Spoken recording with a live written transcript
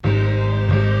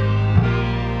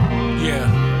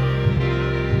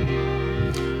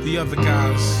the other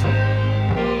guys.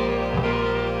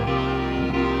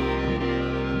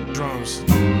 Drums.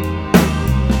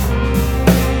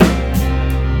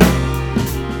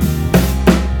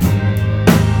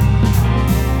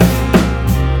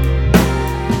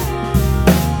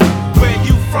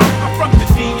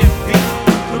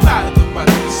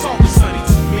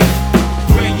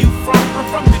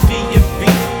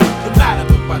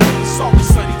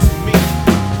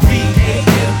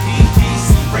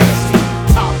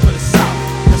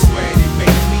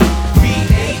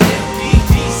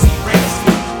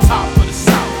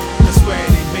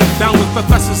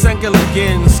 Professors and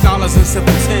Gilligans, scholars and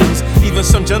simpletons, even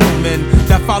some gentlemen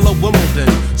that follow Wimbledon.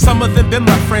 Some of them been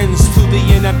my friends to the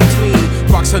end and between.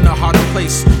 Rocks in a harder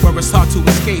place where it's hard to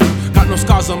escape. Got no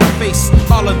scars on my face,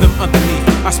 all of them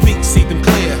underneath. I speak, see them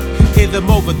clear, hear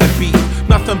them over the beat.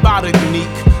 Nothing about it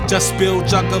unique, just spill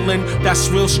juggling. That's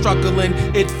real struggling.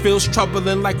 It feels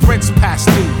troubling like rent's past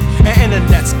due and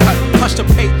internet's cut. Plus the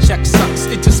paycheck sucks.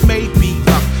 It just made me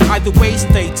rough. Either way,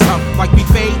 stay tough like we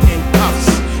fade in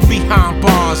cuffs. Behind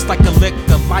bars like a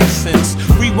liquor license.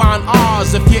 Rewind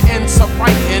R's if you're into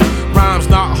writing. Rhymes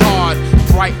not hard,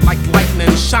 bright like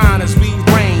lightning. Shine as we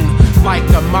rain like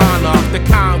a monarch. The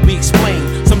kind we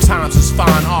explain, sometimes it's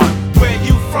fine art. Where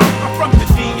you from? I'm from the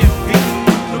DMV.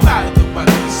 No matter the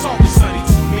weather, it's always sunny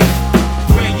to me.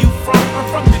 Where you from? I'm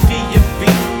from the DMV.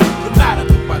 No matter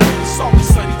the weather, it's always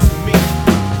sunny to me.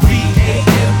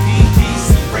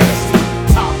 B-A-M-B-D-C Racing,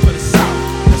 top of the South,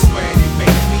 that's where they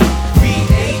make me.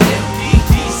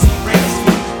 B-A-M-B-D-C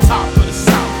Racing, top of the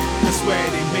South, that's where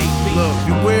they make me. Look,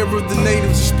 beware of the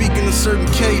natives, you're speaking a certain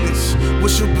cadence.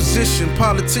 What's your position?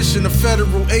 Politician, a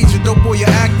federal agent, dope boy, you're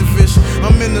activist.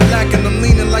 I'm in the lack and I'm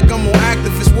leaning like I'm on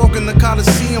activist. Walking the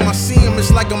Coliseum, I see him, it's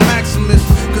like a Maximus.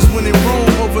 Cause when in Rome,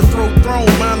 overthrow throne.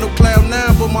 Mind no cloud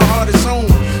nine, but my heart is home.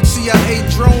 CIA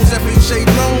drones, FHA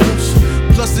loans.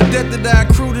 Plus the debt that I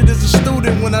accrued it as a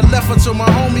student. When I left, I told my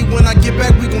homie, when I get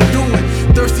back, we gon' do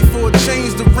it. Thirsty for a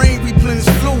change, the rain replenish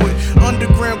fluid.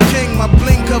 Underground king, my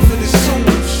bling covered in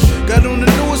sewage. Got on the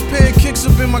newest pair of kicks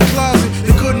up in my closet.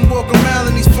 They couldn't walk a mile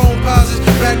in these phone posits.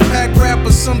 Backpack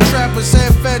rappers, some trappers,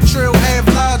 half fat trail, half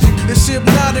logic. It's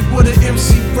hypnotic with an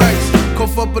MC writes.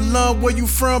 Cough up a lung, where you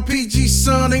from? PG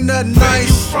son, ain't nothing nice. Where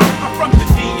you from? I'm from the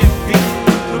DMV.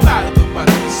 No matter the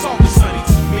weather, it's always sunny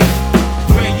to me.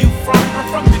 Where you from? I'm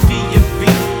from the DMV.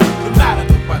 No matter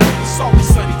the weather, it's always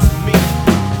sunny to me.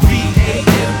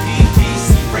 B-A-M-B-D-C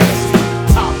Racing,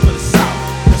 top of the South,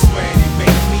 that's where they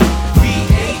make me.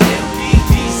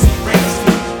 B-A-M-B-D-C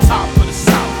Racing, top of the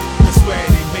South, that's where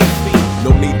they make me.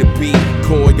 No need to be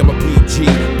coy, I'm a PG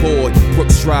boy.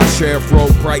 Brooks Drive, Sheriff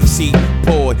Road, Bright Seat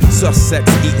boy. Sussex,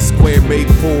 East Square, made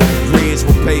poor. Bridge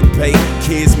will pay.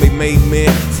 Kids made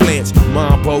men flinch.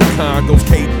 Mambo, Congos,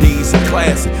 KD's a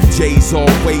classic. J's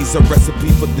always a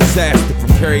recipe for disaster. From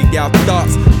carried out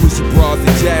thoughts, wishy bras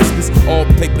and jaspers. All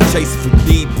paper chasing from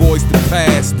D-boys to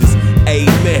pastors.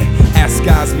 Amen. Ask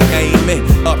guys we aiming.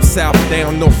 Up, south,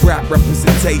 down, north rap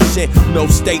representation. No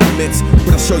statements,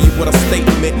 but I'll show you what a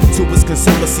statement. To his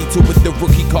consumer, see to it the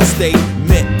rookie call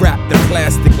statement. Wrapped in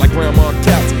plastic like grandma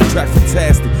couch. Track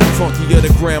fantastic, funkier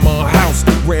than grandma house.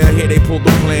 Round here they pull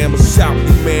the plan, but shout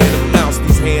you man and mouse.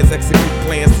 These hands execute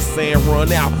plans, the sand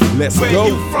run out. Let's Where go.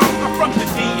 You from? I'm from the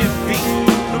DMV.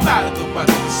 No matter the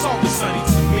weather, it's always sunny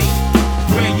to me.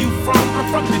 Where you from? I'm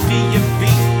from the DMV.